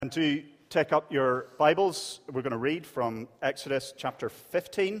Do take up your Bibles. We're going to read from Exodus chapter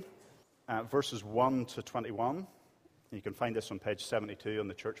 15, verses 1 to 21. You can find this on page 72 on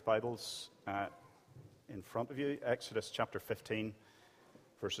the church Bibles in front of you. Exodus chapter 15,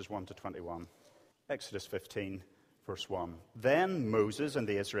 verses 1 to 21. Exodus 15, verse 1. Then Moses and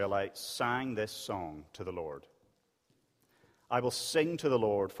the Israelites sang this song to the Lord. I will sing to the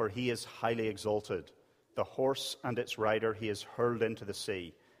Lord, for he is highly exalted. The horse and its rider he has hurled into the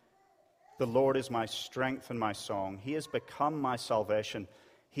sea. The Lord is my strength and my song. He has become my salvation.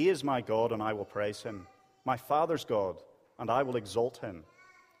 He is my God, and I will praise him. My father's God, and I will exalt him.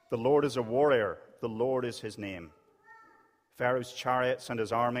 The Lord is a warrior. The Lord is his name. Pharaoh's chariots and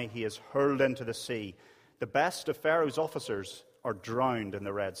his army he has hurled into the sea. The best of Pharaoh's officers are drowned in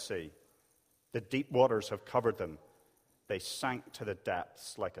the Red Sea. The deep waters have covered them. They sank to the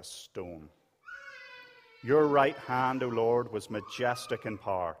depths like a stone. Your right hand, O Lord, was majestic in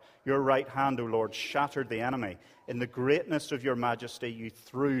power. Your right hand, O Lord, shattered the enemy. In the greatness of your majesty, you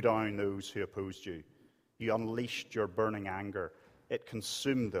threw down those who opposed you. You unleashed your burning anger. It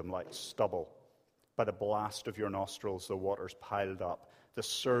consumed them like stubble. By the blast of your nostrils, the waters piled up. The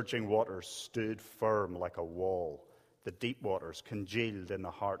surging waters stood firm like a wall. The deep waters congealed in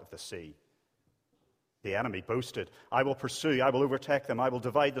the heart of the sea. The enemy boasted, I will pursue, I will overtake them, I will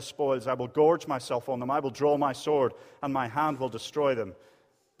divide the spoils, I will gorge myself on them, I will draw my sword, and my hand will destroy them.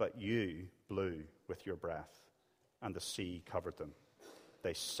 But you blew with your breath, and the sea covered them.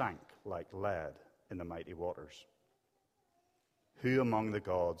 They sank like lead in the mighty waters. Who among the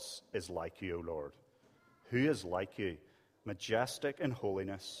gods is like you, O Lord? Who is like you, majestic in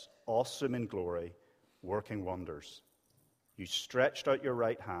holiness, awesome in glory, working wonders? You stretched out your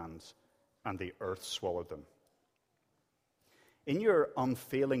right hand, and the earth swallowed them. In your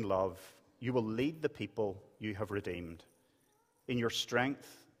unfailing love, you will lead the people you have redeemed. In your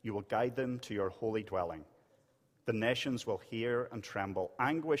strength, you will guide them to your holy dwelling. The nations will hear and tremble.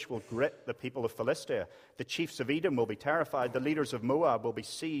 Anguish will grip the people of Philistia. The chiefs of Edom will be terrified. The leaders of Moab will be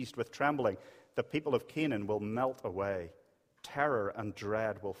seized with trembling. The people of Canaan will melt away. Terror and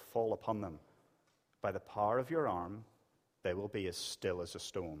dread will fall upon them. By the power of your arm, they will be as still as a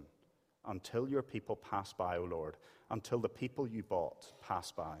stone. Until your people pass by, O Lord, until the people you bought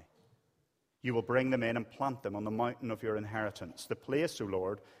pass by. You will bring them in and plant them on the mountain of your inheritance, the place, O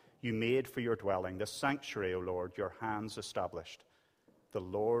Lord, you made for your dwelling, the sanctuary, O Lord, your hands established. The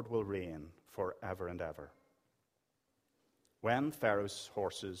Lord will reign forever and ever. When Pharaoh's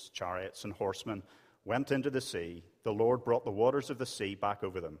horses, chariots, and horsemen went into the sea, the Lord brought the waters of the sea back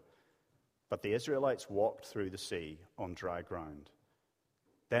over them. But the Israelites walked through the sea on dry ground.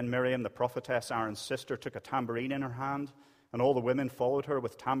 Then Miriam, the prophetess, Aaron's sister, took a tambourine in her hand, and all the women followed her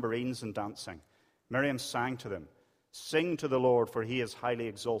with tambourines and dancing. Miriam sang to them, Sing to the Lord, for he is highly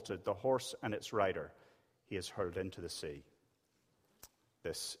exalted. The horse and its rider he has hurled into the sea.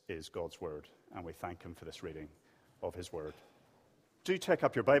 This is God's word, and we thank him for this reading of his word. Do take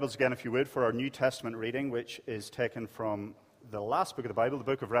up your Bibles again, if you would, for our New Testament reading, which is taken from the last book of the Bible, the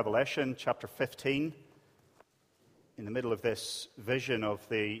book of Revelation, chapter 15. In the middle of this vision of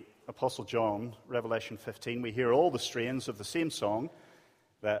the Apostle John, Revelation 15, we hear all the strains of the same song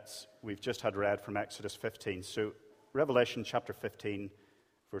that we've just had read from Exodus 15. So, Revelation chapter 15,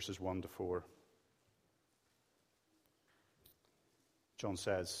 verses 1 to 4. John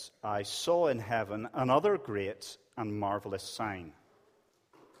says, I saw in heaven another great and marvelous sign.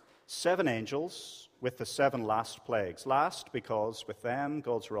 7 angels with the 7 last plagues. Last because with them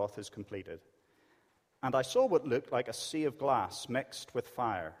God's wrath is completed. And I saw what looked like a sea of glass mixed with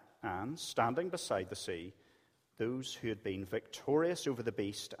fire, and, standing beside the sea, those who had been victorious over the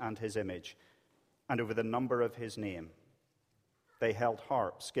beast and his image, and over the number of his name. They held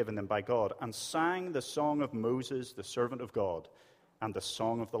harps given them by God, and sang the song of Moses, the servant of God, and the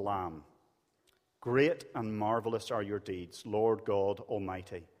song of the Lamb. Great and marvelous are your deeds, Lord God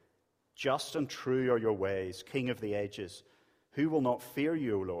Almighty. Just and true are your ways, King of the ages. Who will not fear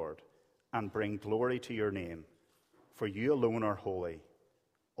you, O Lord, and bring glory to your name? For you alone are holy.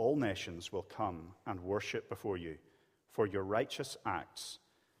 All nations will come and worship before you, for your righteous acts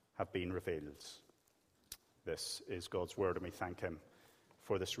have been revealed. This is God's word, and we thank him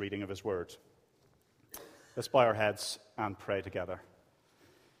for this reading of his word. Let's bow our heads and pray together.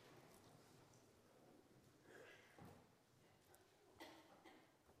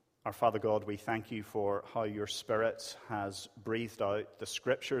 Our Father God, we thank you for how your Spirit has breathed out the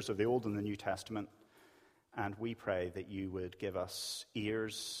scriptures of the Old and the New Testament, and we pray that you would give us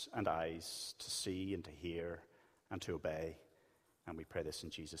ears and eyes to see and to hear and to obey, and we pray this in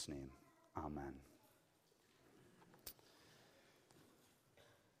Jesus' name. Amen.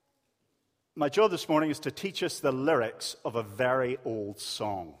 My job this morning is to teach us the lyrics of a very old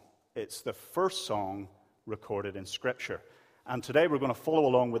song. It's the first song recorded in Scripture. And today we're going to follow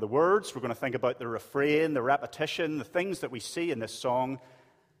along with the words. We're going to think about the refrain, the repetition, the things that we see in this song.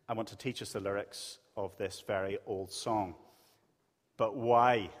 I want to teach us the lyrics of this very old song. But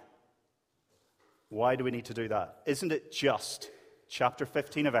why? Why do we need to do that? Isn't it just chapter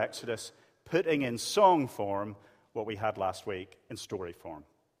 15 of Exodus putting in song form what we had last week in story form?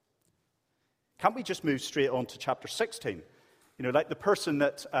 Can't we just move straight on to chapter 16? You know, like the person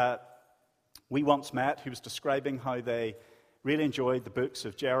that we once met who was describing how they really enjoyed the books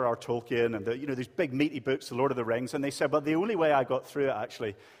of J.R.R. Tolkien and these big meaty books, The Lord of the Rings, and they said, well, the only way I got through it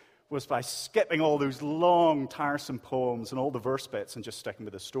actually was by skipping all those long, tiresome poems and all the verse bits and just sticking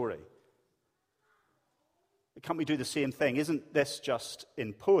with the story. Can't we do the same thing? Isn't this just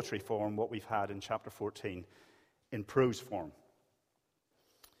in poetry form what we've had in chapter 14 in prose form?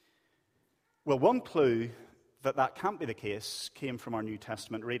 Well, one clue that can't be the case came from our New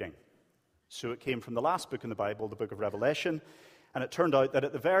Testament reading. So it came from the last book in the Bible, the book of Revelation, and it turned out that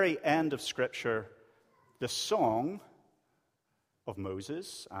at the very end of Scripture, the song of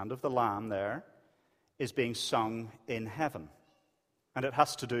Moses and of the Lamb there is being sung in heaven. And it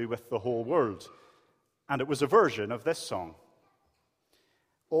has to do with the whole world. And it was a version of this song.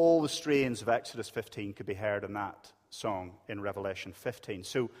 All the strains of Exodus 15 could be heard in that song in Revelation 15.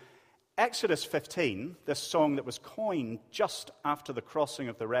 So Exodus 15, this song that was coined just after the crossing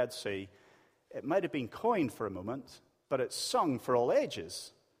of the Red Sea, it might have been coined for a moment, but it's sung for all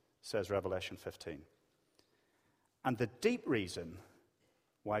ages, says Revelation 15. And the deep reason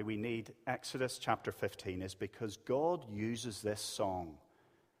why we need Exodus chapter 15 is because God uses this song.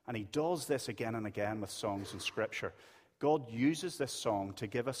 And he does this again and again with songs in Scripture. God uses this song to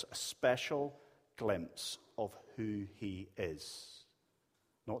give us a special glimpse of who he is.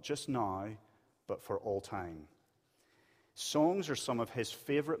 Not just now, but for all time. Songs are some of his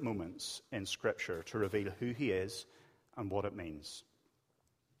favorite moments in Scripture to reveal who he is and what it means.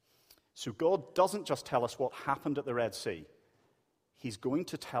 So God doesn't just tell us what happened at the Red Sea. He's going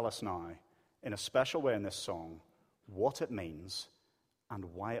to tell us now, in a special way in this song, what it means and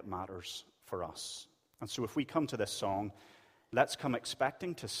why it matters for us. And so if we come to this song, let's come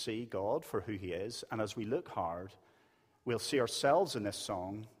expecting to see God for who he is. And as we look hard, we'll see ourselves in this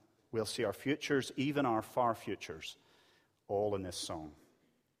song. We'll see our futures, even our far futures, all in this song.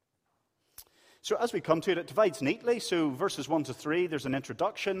 So as we come to it, it divides neatly. So verses 1 to 3, there's an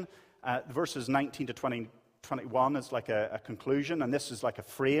introduction. Verses 19 to 21 is like a conclusion. And this is like a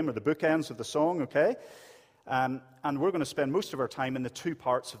frame or the bookends of the song, okay? And we're going to spend most of our time in the two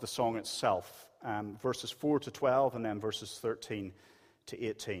parts of the song itself. Verses 4 to 12 and then verses 13 to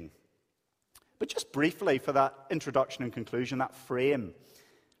 18. But just briefly for that introduction and conclusion, that frame,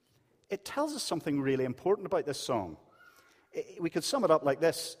 it tells us something really important about this song. We could sum it up like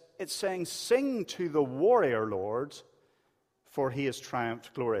this. It's saying, sing to the warrior Lord, for he has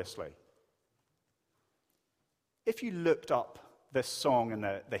triumphed gloriously. If you looked up this song in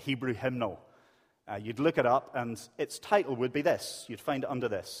the Hebrew hymnal, you'd look it up and its title would be this. You'd find it under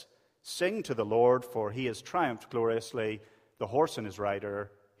this. Sing to the Lord, for he has triumphed gloriously. The horse and his rider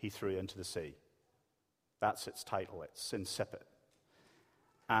he threw into the sea. That's its title. It's insipid.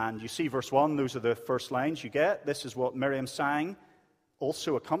 And you see verse 1, those are the first lines you get. This is what Miriam sang,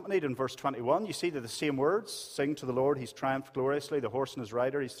 also accompanied in verse 21. You see they're the same words. Sing to the Lord, he's triumphed gloriously. The horse and his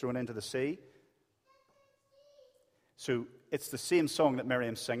rider, he's thrown into the sea. So it's the same song that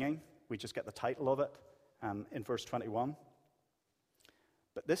Miriam's singing. We just get the title of it in verse 21.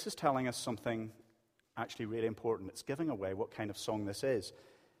 But this is telling us something actually really important. It's giving away what kind of song this is.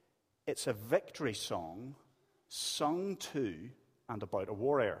 It's a victory song sung to and about a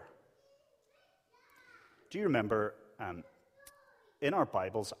warrior. Do you remember in our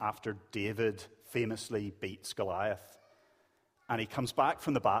Bibles after David famously beats Goliath and he comes back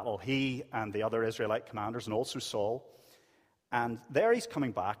from the battle, he and the other Israelite commanders and also Saul, and there he's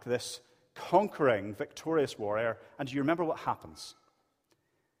coming back, this conquering, victorious warrior, and do you remember what happens?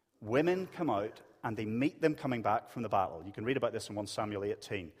 Women come out and they meet them coming back from the battle. You can read about this in 1 Samuel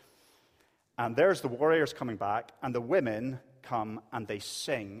 18. And there's the warriors coming back, and the women come and they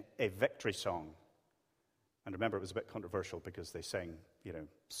sing a victory song. And remember, it was a bit controversial because they sing,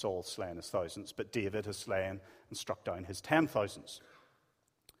 Saul slain his thousands, but David has slain and struck down his 10,000s.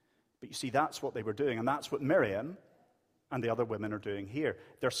 But you see, that's what they were doing, and that's what Miriam and the other women are doing here.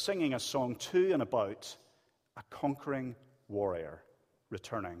 They're singing a song to and about a conquering warrior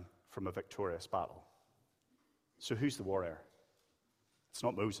returning from a victorious battle. So who's the warrior? It's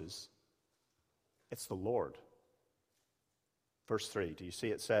not Moses. It's the Lord. Verse 3, do you see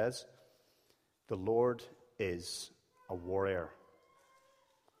it says, The Lord is a warrior.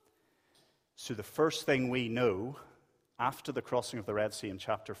 So the first thing we know after the crossing of the Red Sea in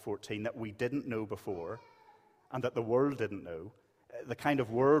chapter 14 that we didn't know before, and that the world didn't know, the kind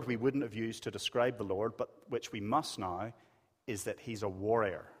of word we wouldn't have used to describe the Lord, but which we must now, is that he's a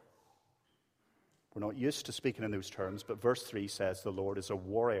warrior. We're not used to speaking in those terms, but verse 3 says the Lord is a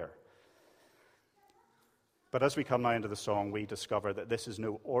warrior. But as we come now into the song, we discover that this is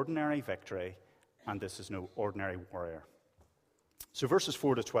no ordinary victory, and this is no ordinary warrior. So verses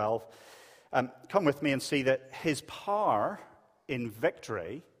 4 to 12, come with me and see that his power in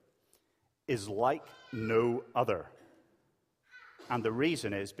victory is like no other. And the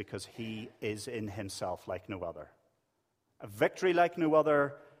reason is because he is in himself like no other. A victory like no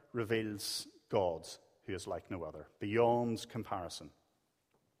other reveals God, who is like no other, beyond comparison.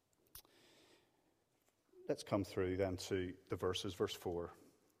 Let's come through then to the verses. Verse 4.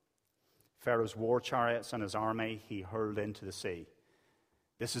 Pharaoh's war chariots and his army he hurled into the sea.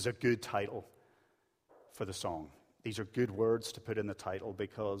 This is a good title for the song. These are good words to put in the title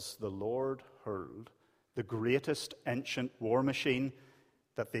because the Lord hurled the greatest ancient war machine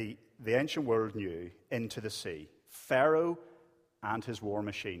that the ancient world knew into the sea. Pharaoh and his war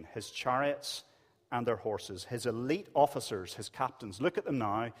machine, his chariots and their horses, his elite officers, his captains. Look at them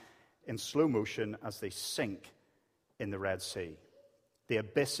now in slow motion as they sink in the Red Sea. The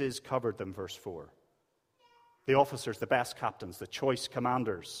abysses covered them, verse 4. The officers, the best captains, the choice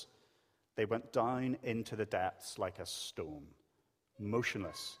commanders, they went down into the depths like a stone,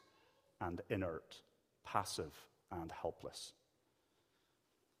 motionless and inert, passive and helpless.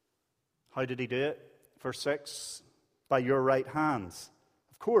 How did he do it? Verse 6, by your right hands.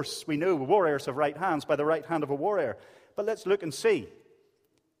 Of course, we know warriors have right hands, by the right hand of a warrior. But let's look and see.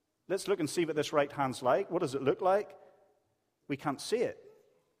 Let's look and see what this right hand's like. What does it look like? We can't see it.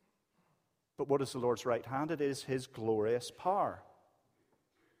 But what is the Lord's right hand? It is his glorious power.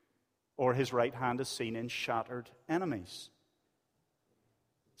 Or his right hand is seen in shattered enemies.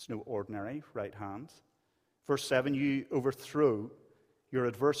 It's no ordinary right hand. Verse 7, you overthrew your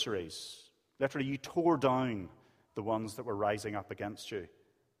adversaries. Literally, you tore down the ones that were rising up against you.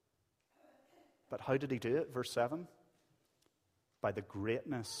 But how did he do it? Verse 7, by the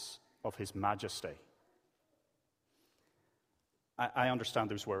greatness of his majesty. I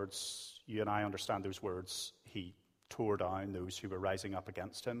understand those words. You and I understand those words. He tore down those who were rising up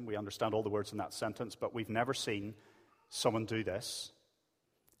against him. We understand all the words in that sentence, but we've never seen someone do this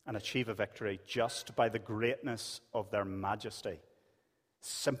and achieve a victory just by the greatness of their majesty,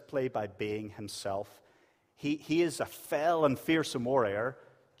 simply by being himself. He is a fell and fearsome warrior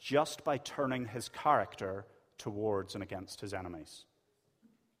just by turning his character towards and against his enemies.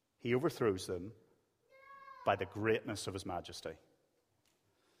 He overthrows them by the greatness of his majesty.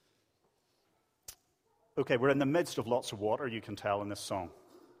 Okay, we're in the midst of lots of water, you can tell in this song,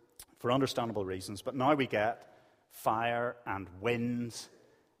 for understandable reasons. But now we get fire and wind,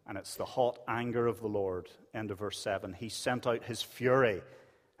 and it's the hot anger of the Lord. End of verse 7. He sent out his fury,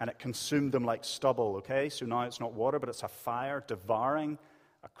 and it consumed them like stubble. Okay, so now it's not water, but it's a fire devouring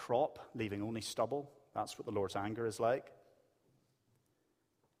a crop, leaving only stubble. That's what the Lord's anger is like.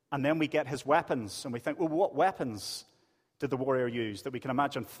 And then we get his weapons, and we think, well, what weapons did the warrior use that we can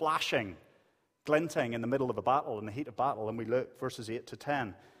imagine flashing, glinting in the middle of a battle, in the heat of battle? And we look, verses 8 to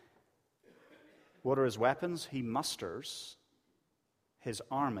 10. What are his weapons? He musters his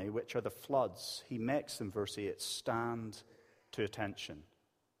army, which are the floods. He makes them, verse 8, stand to attention.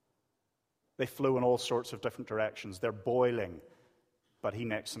 They flow in all sorts of different directions. They're boiling, but he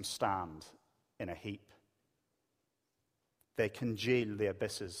makes them stand in a heap. They congeal the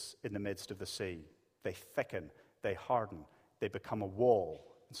abysses in the midst of the sea. They thicken, they harden, they become a wall.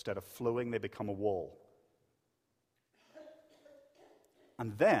 Instead of flowing, they become a wall.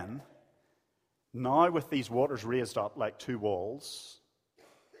 And then, now with these waters raised up like two walls,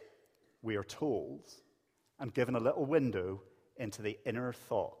 we are told and given a little window into the inner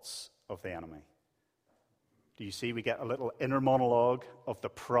thoughts of the enemy. Do you see? We get a little inner monologue of the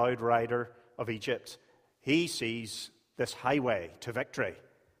proud rider of Egypt. He sees this highway to victory,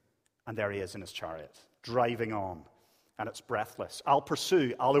 and there he is in his chariot, driving on, and it's breathless. I'll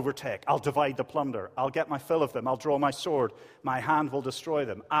pursue, I'll overtake, I'll divide the plunder, I'll get my fill of them, I'll draw my sword, my hand will destroy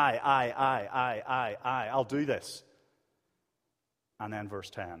them. I'll do this. And then verse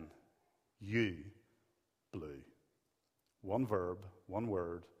 10, you blew. One verb, one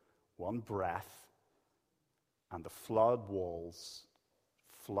word, one breath, and the flood walls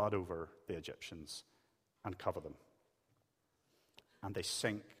flood over the Egyptians and cover them. And they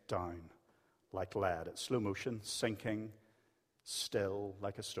sink down like lead. It's slow motion, sinking, still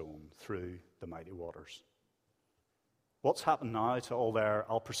like a stone through the mighty waters. What's happened now to all their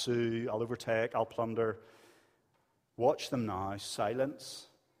 "I'll pursue, I'll overtake, I'll plunder"? Watch them now, silence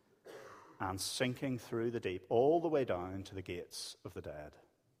and sinking through the deep, all the way down to the gates of the dead.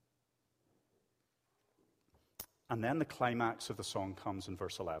 And then the climax of the song comes in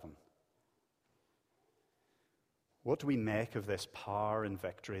verse 11. What do we make of this power and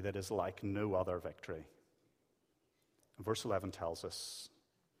victory that is like no other victory? And verse 11 tells us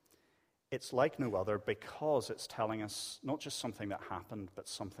it's like no other because it's telling us not just something that happened, but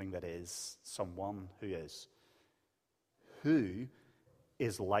something that is, someone who is. Who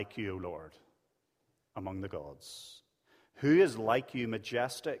is like you, O Lord, among the gods? Who is like you,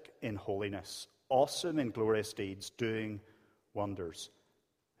 majestic in holiness, awesome in glorious deeds, doing wonders?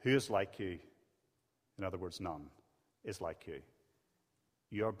 Who is like you? In other words, none is like you.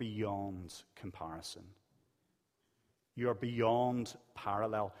 You are beyond comparison. You are beyond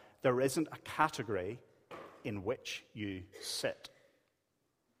parallel. There isn't a category in which you sit.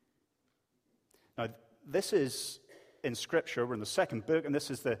 Now, this is in Scripture. We're in the second book, and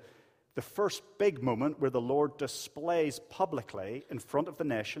this is the first big moment where the Lord displays publicly in front of the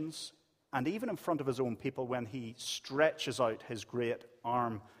nations and even in front of his own people when he stretches out his great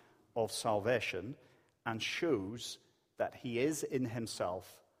arm of salvation and shows that he is in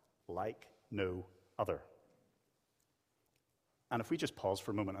himself like no other. And if we just pause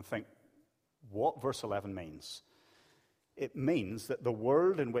for a moment and think what verse 11 means, it means that the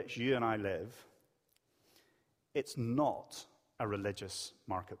world in which you and I live, it's not a religious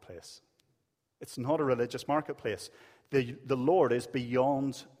marketplace. It's not a religious marketplace. The Lord is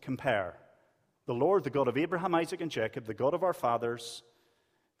beyond compare. The Lord, the God of Abraham, Isaac, and Jacob, the God of our fathers,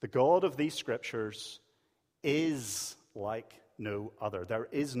 the God of these scriptures, is like no other. There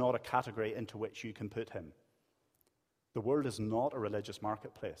is not a category into which you can put him. The world is not a religious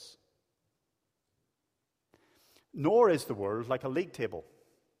marketplace. Nor is the world like a league table,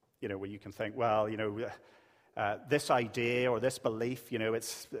 where you can think, well, this idea or this belief,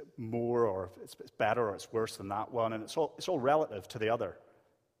 it's more or it's better or it's worse than that one, and it's all relative to the other.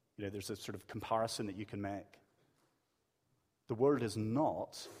 There's a sort of comparison that you can make. The world is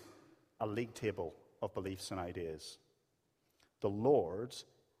not a league table of beliefs and ideas. The Lord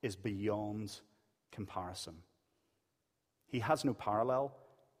is beyond comparison. He has no parallel,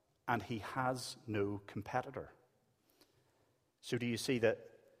 and he has no competitor. So do you see that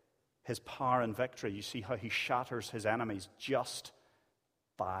his power and victory, you see how he shatters his enemies just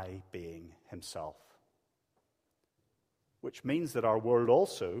by being himself? Which means that our world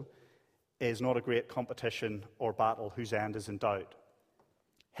also is not a great competition or battle whose end is in doubt.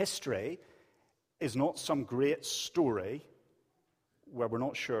 History is not some great story where we're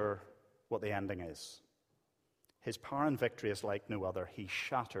not sure what the ending is. His power and victory is like no other. He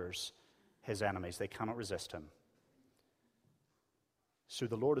shatters his enemies. They cannot resist him. So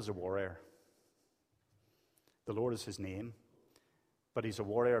the Lord is a warrior. The Lord is his name, but he's a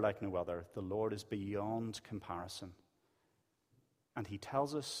warrior like no other. The Lord is beyond comparison. And he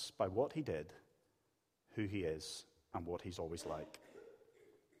tells us by what he did, who he is, and what he's always like.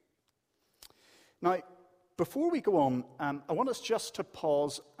 Now, before we go on, I want us just to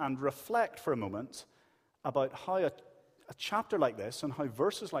pause and reflect for a moment about how a chapter like this and how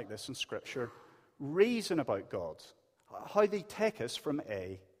verses like this in Scripture reason about God, how they take us from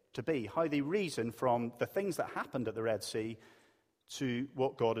A to B, how they reason from the things that happened at the Red Sea to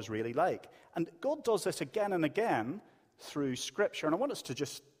what God is really like. And God does this again and again through Scripture, and I want us to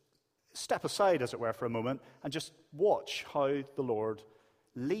just step aside, as it were, for a moment and just watch how the Lord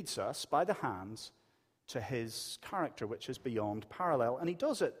leads us by the hands to his character, which is beyond parallel. And he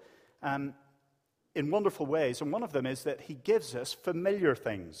does it in wonderful ways, and one of them is that he gives us familiar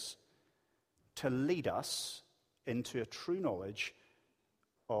things to lead us into a true knowledge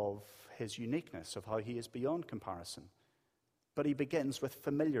of his uniqueness, of how he is beyond comparison. But he begins with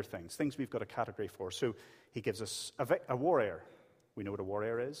familiar things we've got a category for. So he gives us a warrior. We know what a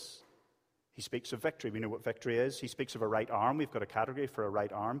warrior is. He speaks of victory. We know what victory is. He speaks of a right arm. We've got a category for a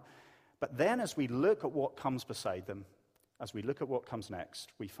right arm. But then as we look at what comes beside them, as we look at what comes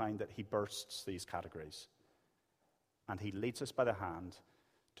next, we find that he bursts these categories. And he leads us by the hand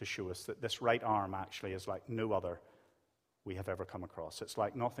to show us that this right arm actually is like no other we have ever come across. It's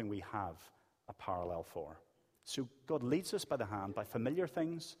like nothing we have a parallel for. So God leads us by the hand by familiar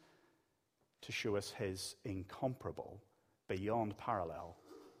things to show us his incomparable, beyond parallel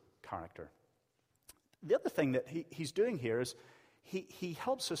character. The other thing that he's doing here is he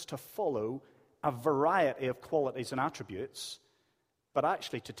helps us to follow a variety of qualities and attributes, but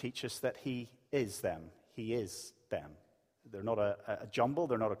actually to teach us that he is them. He is them. They're not a jumble.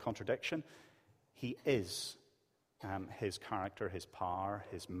 They're not a contradiction. He is his character, his power,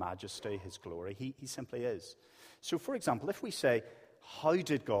 his majesty, his glory. He simply is. So, for example, if we say, how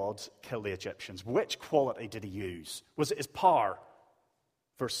did God kill the Egyptians? Which quality did he use? Was it his power?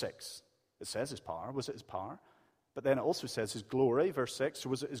 Verse 6. It says his power. Was it his power? But then it also says his glory, verse 6. So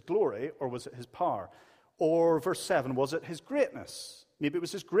was it his glory or was it his power? Or verse 7, was it his greatness? Maybe it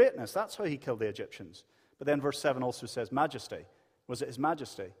was his greatness. That's how he killed the Egyptians. But then verse 7 also says majesty. Was it his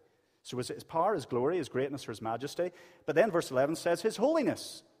majesty? So was it his power, his glory, his greatness, or his majesty? But then verse 11 says his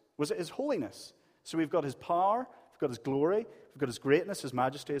holiness. Was it his holiness? So we've got his power, we've got his glory, we've got his greatness, his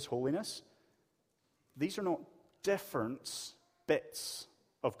majesty, his holiness. These are not different bits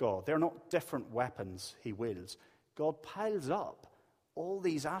of God. They're not different weapons he wields. God piles up all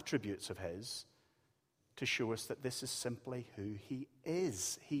these attributes of his to show us that this is simply who he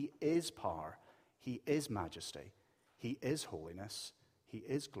is. He is power. He is majesty. He is holiness. He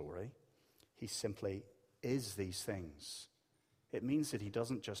is glory. He simply is these things. It means that he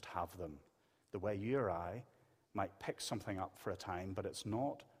doesn't just have them the way you or I might pick something up for a time, but it's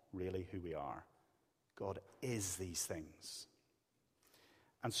not really who we are. God is these things.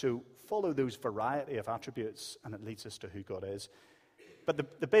 And so follow those variety of attributes, and it leads us to who God is. But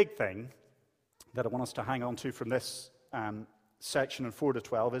the big thing that I want us to hang on to from this section in 4 to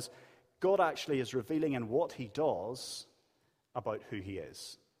 12 is God actually is revealing in what he does about who he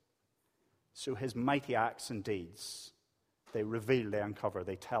is. So his mighty acts and deeds, they reveal, they uncover,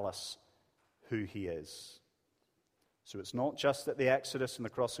 they tell us who he is. So it's not just that the Exodus and the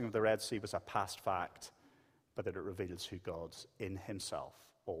crossing of the Red Sea was a past fact, but that it reveals who God in himself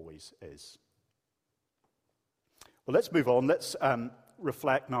always is. Well, let's move on. Let's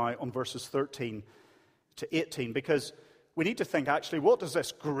reflect now on verses 13 to 18, because we need to think, actually, what does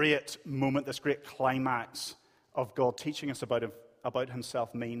this great moment, this great climax of God teaching us about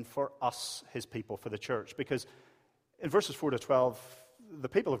himself mean for us, his people, for the church? Because in verses 4 to 12, the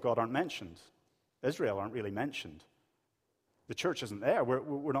people of God aren't mentioned. Israel aren't really mentioned. The church isn't there.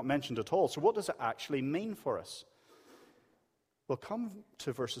 We're not mentioned at all. So what does it actually mean for us? Well, come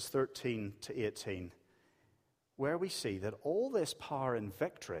to verses 13 to 18, where we see that all this power and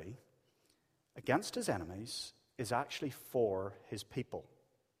victory against his enemies is actually for his people.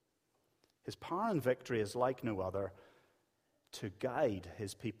 His power and victory is like no other to guide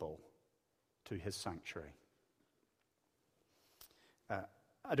his people to his sanctuary.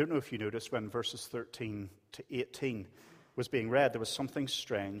 I don't know if you noticed when verses 13 to 18 was being read, there was something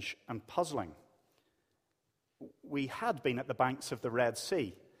strange and puzzling. We had been at the banks of the Red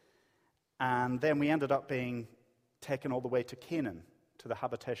Sea, and then we ended up being taken all the way to Canaan, to the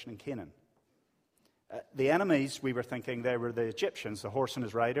habitation in Canaan. The enemies, we were thinking, they were the Egyptians, the horse and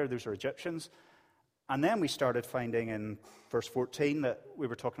his rider, those are Egyptians. And then we started finding in verse 14 that we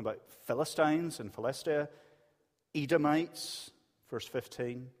were talking about Philistines in Philistia, Edomites, verse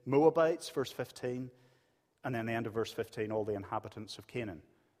 15, Moabites, verse 15, and then the end of verse 15, all the inhabitants of Canaan.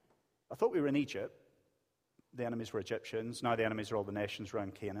 I thought we were in Egypt. The enemies were Egyptians. Now the enemies are all the nations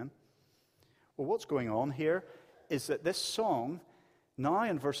around Canaan. Well, what's going on here is that this song, now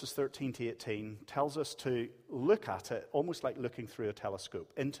in verses 13 to 18, tells us to look at it almost like looking through a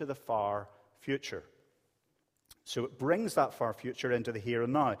telescope into the far future. So it brings that far future into the here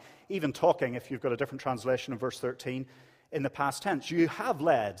and now. Even talking, if you've got a different translation in verse 13, in the past tense, you have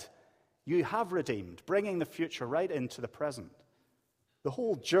led, you have redeemed, bringing the future right into the present. The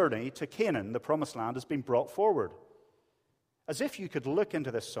whole journey to Canaan, the promised land, has been brought forward. As if you could look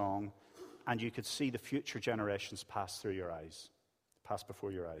into this song and you could see the future generations pass through your eyes, pass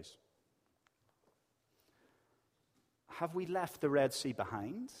before your eyes. Have we left the Red Sea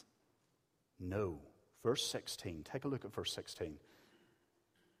behind? No. Verse 16, take a look at verse 16.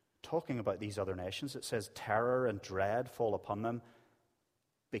 Talking about these other nations, it says, terror and dread fall upon them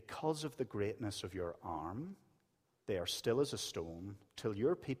because of the greatness of your arm. They are still as a stone, till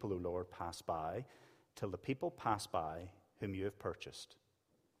your people, O Lord, pass by, till the people pass by whom you have purchased.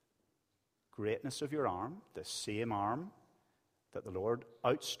 Greatness of your arm, the same arm that the Lord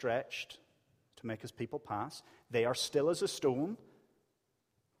outstretched to make his people pass. They are still as a stone.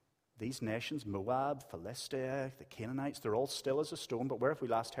 These nations, Moab, Philistia, the Canaanites, they're all still as a stone. But where have we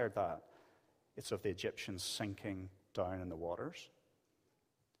last heard that? It's of the Egyptians sinking down in the waters.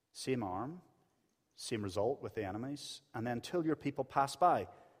 Same arm. Same result with the enemies. And then till your people pass by.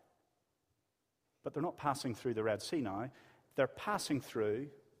 But they're not passing through the Red Sea now. They're passing through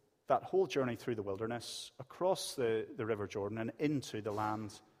that whole journey through the wilderness, across the River Jordan and into the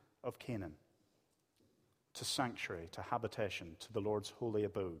land of Canaan. To sanctuary, to habitation, to the Lord's holy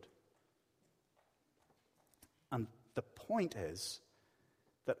abode. And the point is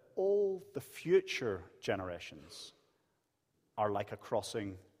that all the future generations are like a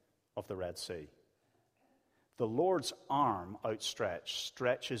crossing of the Red Sea. The Lord's arm outstretched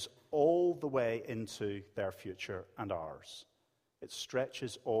stretches all the way into their future and ours. It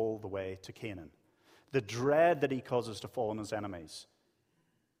stretches all the way to Canaan. The dread that he causes to fall on his enemies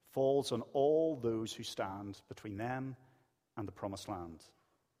falls on all those who stand between them and the promised land.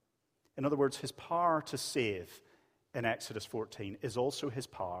 In other words, his power to save in Exodus 14 is also his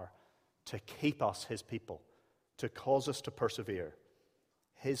power to keep us his people, to cause us to persevere.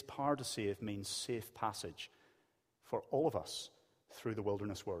 His power to save means safe passage for all of us through the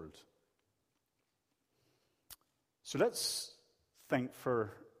wilderness world. So let's think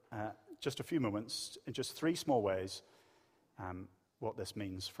for just a few moments, in just three small ways, what this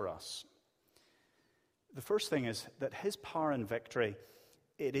means for us. The first thing is that his power and victory,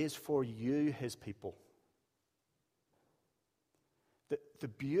 it is for you, his people. The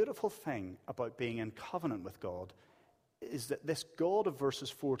beautiful thing about being in covenant with God is that this God of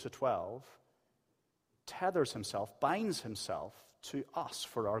verses 4 to 12 tethers himself, binds himself to us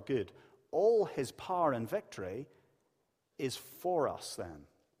for our good. All his power and victory is for us then.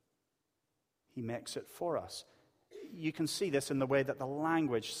 He makes it for us. You can see this in the way that the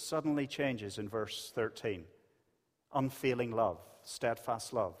language suddenly changes in verse 13. Unfailing love,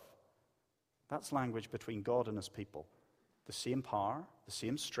 steadfast love. That's language between God and his people. The same power, the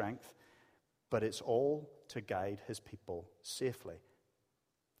same strength, but it's all to guide his people safely.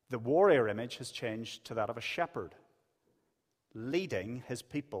 The warrior image has changed to that of a shepherd, leading his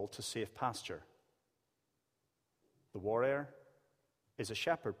people to safe pasture. The warrior is a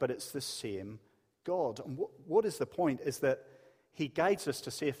shepherd, but it's the same God. And what is the point is that he guides us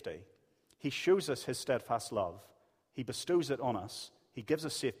to safety. He shows us his steadfast love. He bestows it on us. He gives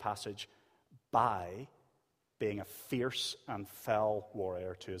us safe passage by being a fierce and fell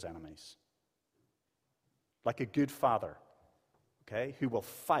warrior to his enemies. Like a good father, okay, who will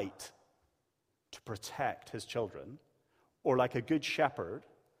fight to protect his children, or like a good shepherd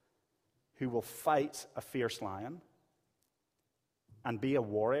who will fight a fierce lion and be a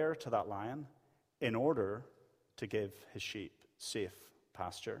warrior to that lion in order to give his sheep safe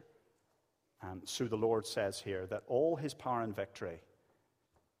pasture. So the Lord says here that all his power and victory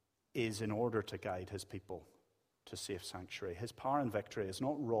is in order to guide his people to safe sanctuary. His power and victory is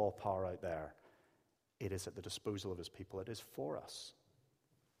not raw power out there. It is at the disposal of his people. It is for us.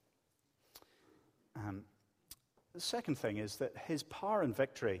 The second thing is that his power and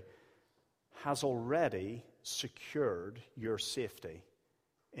victory has already secured your safety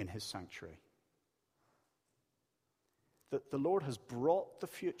in his sanctuary. That the Lord has brought the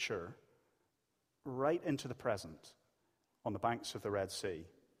future right into the present on the banks of the Red Sea,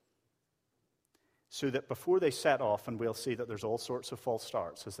 so that before they set off, and we'll see that there's all sorts of false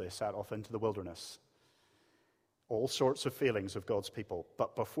starts as they set off into the wilderness, all sorts of failings of God's people,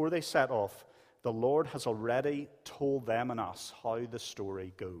 but before they set off, the Lord has already told them and us how the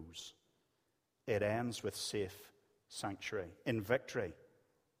story goes. It ends with safe sanctuary, in victory.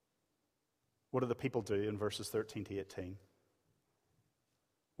 What do the people do in verses 13 to 18?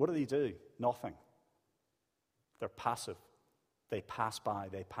 What do they do? Nothing. They're passive. They pass by,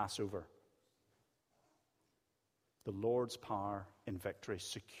 they pass over. The Lord's power in victory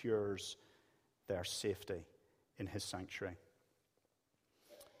secures their safety in his sanctuary.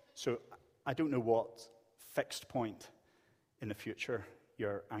 So I don't know what fixed point in the future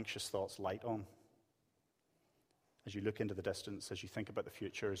your anxious thoughts light on. As you look into the distance, as you think about the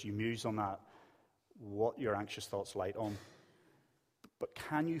future, as you muse on that, what your anxious thoughts light on. But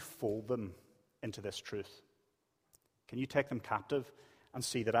can you fold them into this truth? Can you take them captive and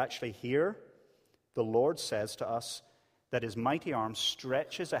see that actually here, the Lord says to us that his mighty arm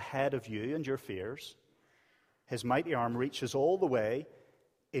stretches ahead of you and your fears. His mighty arm reaches all the way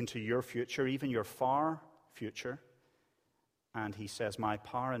into your future, even your far future. And he says, my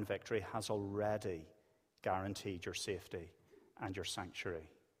power and victory has already guaranteed your safety and your sanctuary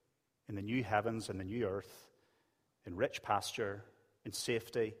in the new heavens and the new earth, in rich pasture, in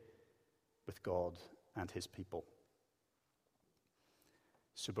safety with God and his people.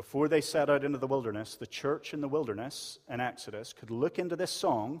 So before they set out into the wilderness, the church in the wilderness in Exodus could look into this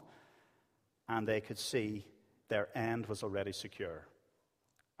song and they could see their end was already secure.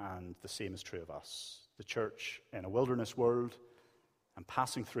 And the same is true of us. The church in a wilderness world and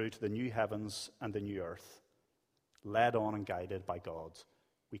passing through to the new heavens and the new earth, led on and guided by God.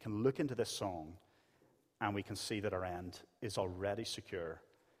 We can look into this song and we can see that our end is already secure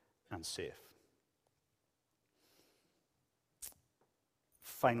and safe.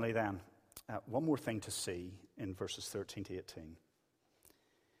 Finally then, one more thing to see in verses 13 to 18.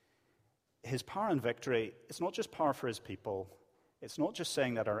 His power and victory, it's not just power for his people. It's not just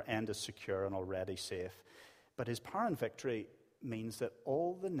saying that our end is secure and already safe. But his power and victory means that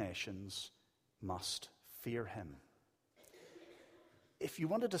all the nations must fear him. If you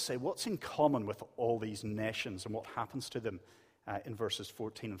wanted to say what's in common with all these nations and what happens to them in verses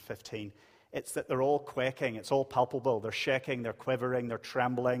 14 and 15, it's that they're all quaking. It's all palpable. They're shaking, they're quivering, they're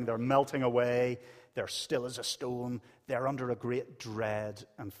trembling, they're melting away. They're still as a stone. They're under a great dread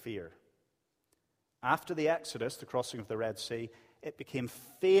and fear. After the Exodus, the crossing of the Red Sea, it became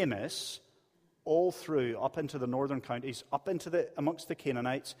famous all through, up into the northern counties, amongst the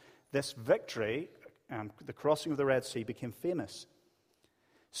Canaanites. This victory, the crossing of the Red Sea, became famous.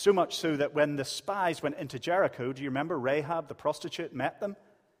 So much so that when the spies went into Jericho, do you remember Rahab, the prostitute, met them?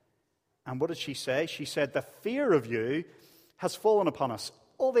 And what did she say? She said, "The fear of you has fallen upon us."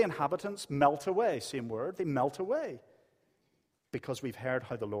 All the inhabitants melt away. Same word, they melt away. Because we've heard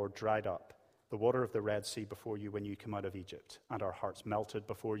how the Lord dried up the water of the Red Sea before you when you came out of Egypt, and our hearts melted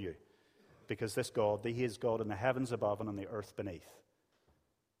before you. Because this God, he is God in the heavens above and on the earth beneath.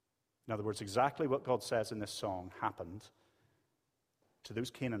 In other words, exactly what God says in this song happened to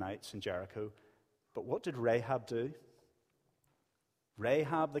those Canaanites in Jericho. But what did Rahab do?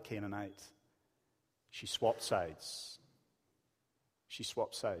 Rahab the Canaanite, she swapped sides. She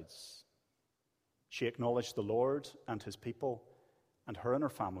swapped sides. She acknowledged the Lord and his people, and her and her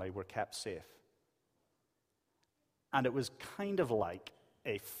family were kept safe. And it was kind of like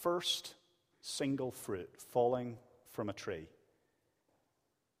a first single fruit falling from a tree.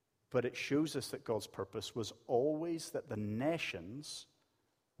 But it shows us that God's purpose was always that the nations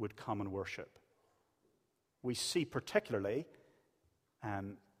would come and worship. We see particularly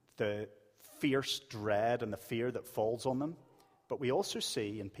the fierce dread and the fear that falls on them. But we also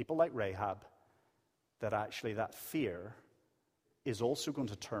see in people like Rahab that actually that fear is also going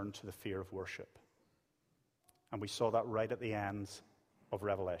to turn to the fear of worship. And we saw that right at the end of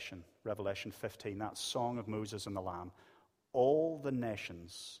Revelation 15, that song of Moses and the Lamb. All the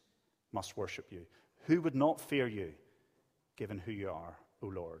nations must worship you. Who would not fear you, given who you are, O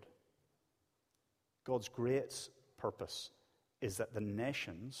Lord? God's great purpose is that the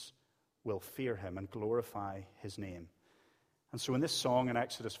nations will fear him and glorify his name. And so in this song in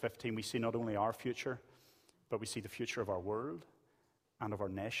Exodus 15, we see not only our future, but we see the future of our world and of our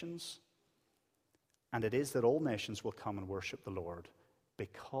nations. And it is that all nations will come and worship the Lord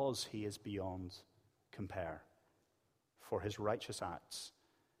because he is beyond compare, for his righteous acts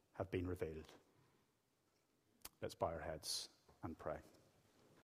have been revealed. Let's bow our heads and pray.